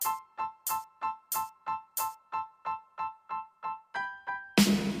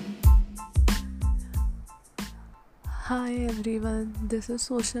Hi everyone, this is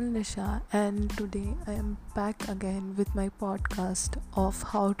Social Nisha, and today I am back again with my podcast of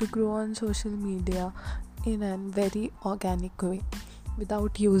how to grow on social media in a very organic way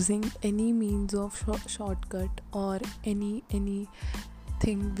without using any means of shortcut or anything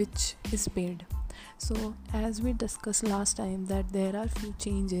which is paid. So, as we discussed last time, that there are few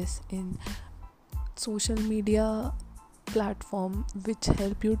changes in social media platform which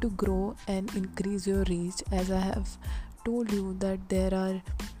help you to grow and increase your reach. As I have told you that there are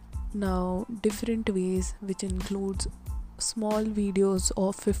now different ways which includes small videos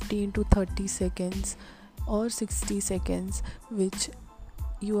of 15 to 30 seconds or 60 seconds which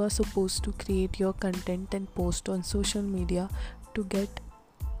you are supposed to create your content and post on social media to get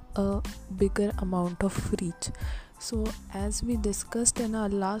a bigger amount of reach. So as we discussed in our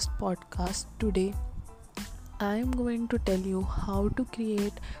last podcast, today I am going to tell you how to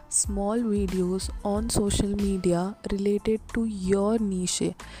create small videos on social media related to your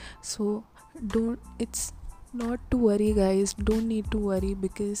niche. So don't it's not to worry guys, don't need to worry,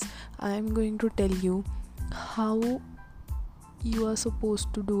 because I am going to tell you how you are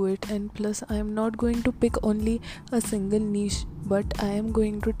supposed to do it, and plus I am not going to pick only a single niche, but I am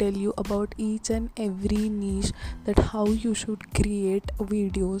going to tell you about each and every niche, that how you should create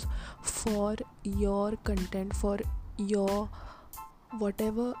videos for your content, for your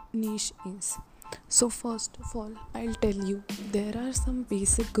whatever niche is. So first of all, I'll tell you there are some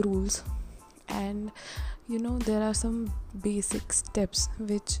basic rules, and there are some basic steps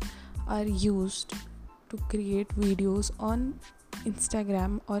which are used to create videos on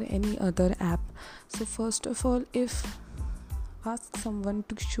Instagram or any other app. So first of all, if ask someone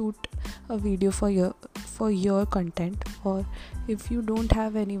to shoot a video for your content, or if you don't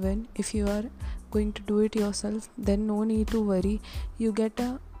have anyone, if you are going to do it yourself, then no need to worry. You get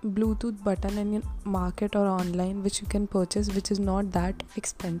a Bluetooth button in market or online which you can purchase, which is not that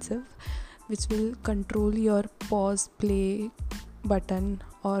expensive, which will control your pause, play button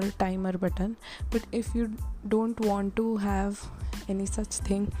or timer button. But if you don't want to have any such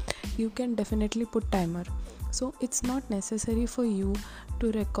thing, you can definitely put timer. So it's not necessary for you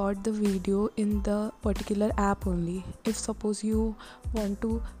to record the video in the particular app only. If suppose you want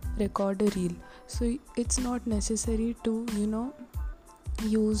to record a reel, so it's not necessary to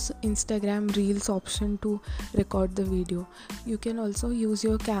use Instagram Reels option to record the video. You can also use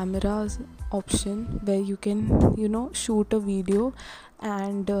your camera's option where you can shoot a video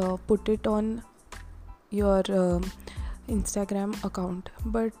and put it on your Instagram account.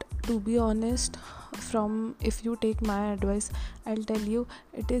 But to be honest, from if you take my advice, I'll tell you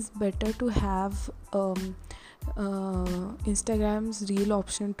it is better to have Instagram's reel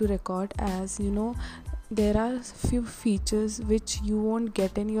option to record, as there are few features which you won't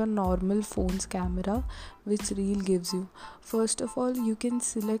get in your normal phone's camera, which reel gives you. First of all, you can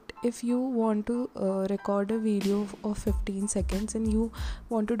select if you want to record a video of 15 seconds and you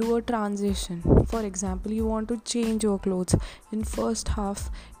want to do a transition. For example, you want to change your clothes. In first half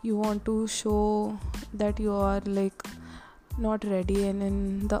you want to show that you are like not ready, and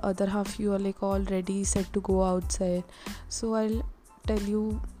in the other half you are like all ready, set to go outside. So I'll tell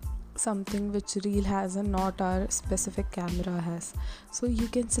you something which reel has and not our specific camera has. So you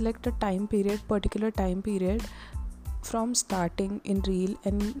can select a particular time period from starting in reel,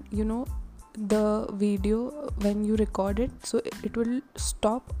 and the video when you record it, so it will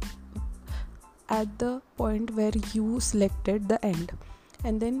stop at the point where you selected the end,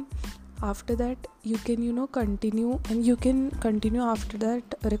 and then after that you can continue, and you can continue after that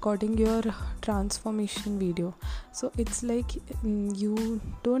recording your transformation video. So it's like you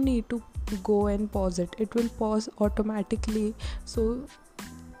don't need to go and pause it, it will pause automatically. So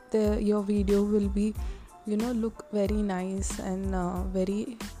your video will be look very nice and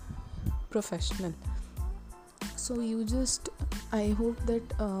very professional. So I hope that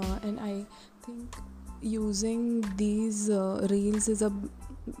and I think using these reels is a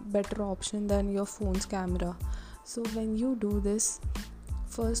better option than your phone's camera. So when you do this,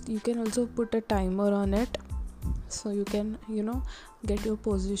 first you can also put a timer on it, so you can get your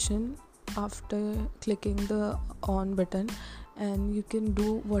position after clicking the on button, and you can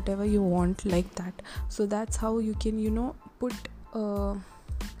do whatever you want like that. So that's how you can put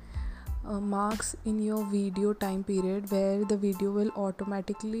marks in your video time period where the video will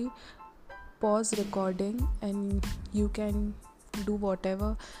automatically pause recording, and you can do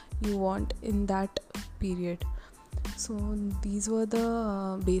whatever you want in that period. So these were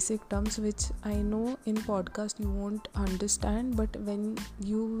the basic terms which I know in podcast you won't understand, but when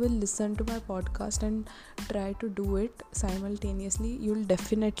you will listen to my podcast and try to do it simultaneously, you'll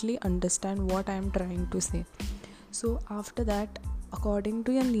definitely understand what I am trying to say. So after that, according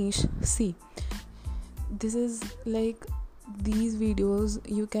to your niche, see, this is like, these videos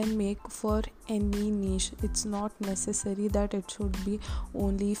you can make for any niche. It's not necessary that it should be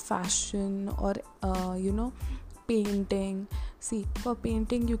only fashion or painting. See, for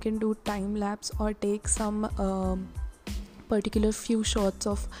painting you can do time lapse or take some particular few shots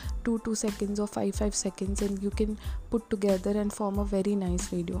of 2 seconds or 5 seconds, and you can put together and form a very nice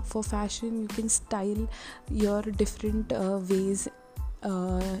video. For fashion, you can style your different ways,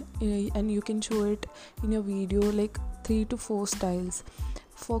 and you can show it in your video, like 3 to 4 styles.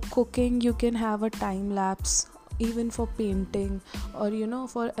 For cooking, you can have a time lapse. Even for painting, or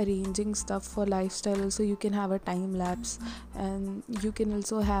for arranging stuff for lifestyle also, you can have a time lapse. And you can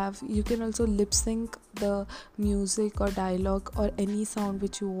also lip sync the music or dialogue or any sound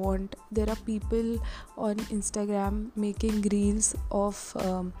which you want. There are people on Instagram making reels of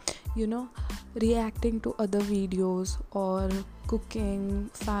reacting to other videos, or cooking,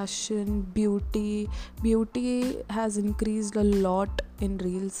 fashion, beauty has increased a lot in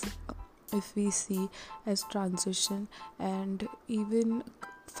reels, if we see as transition. And even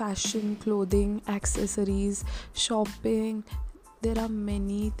fashion, clothing, accessories, shopping, there are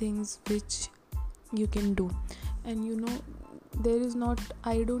many things which you can do. And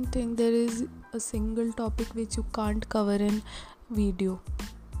I don't think there is a single topic which you can't cover in video.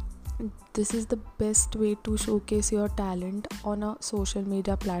 This is the best way to showcase your talent on a social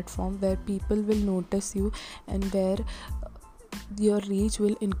media platform where people will notice you, and where your reach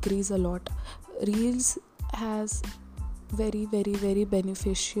will increase a lot. Reels has very, very, very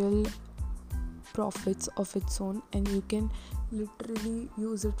beneficial profits of its own, and you can literally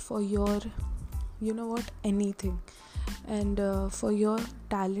use it for your anything. And for your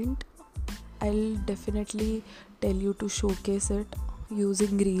talent, I'll definitely tell you to showcase it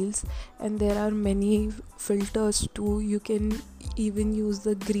using reels. And there are many filters too. You can even use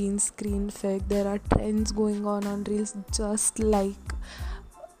the green screen effect. There are trends going on reels, just like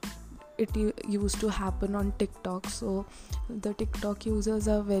it used to happen on TikTok. So the TikTok users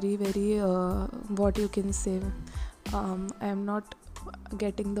are very, very what you can say, I am not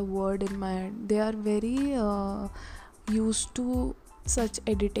getting the word in my head. They are very used to such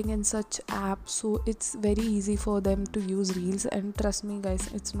editing and such apps, so it's very easy for them to use reels. And trust me guys,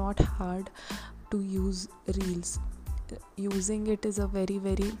 it's not hard to use reels. Using it is a very,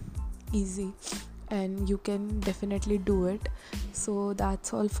 very easy, and you can definitely do it. So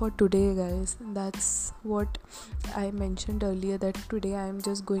that's all for today guys. That's what I mentioned earlier, that today I am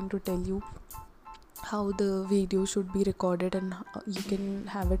just going to tell you how the video should be recorded, and you can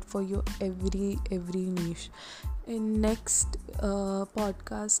have it for your every niche. In next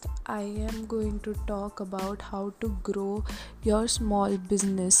podcast, I am going to talk about how to grow your small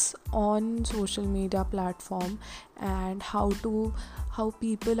business on social media platform, and how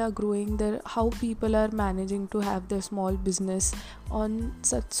people are growing how people are managing to have their small business on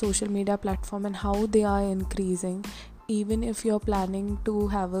such social media platform, and how they are increasing. Even if you're planning to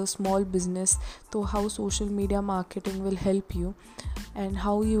have a small business, so how social media marketing will help you, and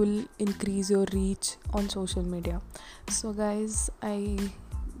how you will increase your reach on social media. So guys, I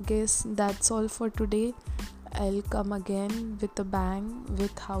guess that's all for today. I'll come again with a bang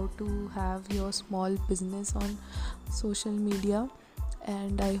with how to have your small business on social media.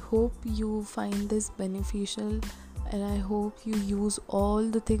 And I hope you find this beneficial, and I hope you use all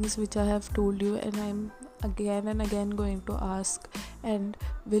the things which I have told you. And I'm again and again going to ask and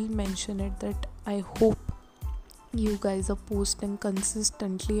will mention it, that I hope you guys are posting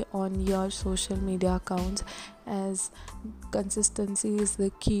consistently on your social media accounts, as consistency is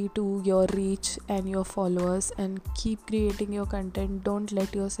the key to your reach and your followers. And keep creating your content, don't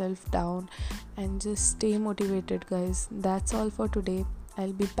let yourself down, and just stay motivated guys. That's all for today.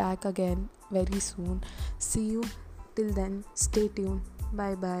 I'll be back again very soon. See you till then. Stay tuned.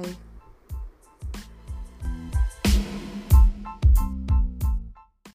 Bye bye.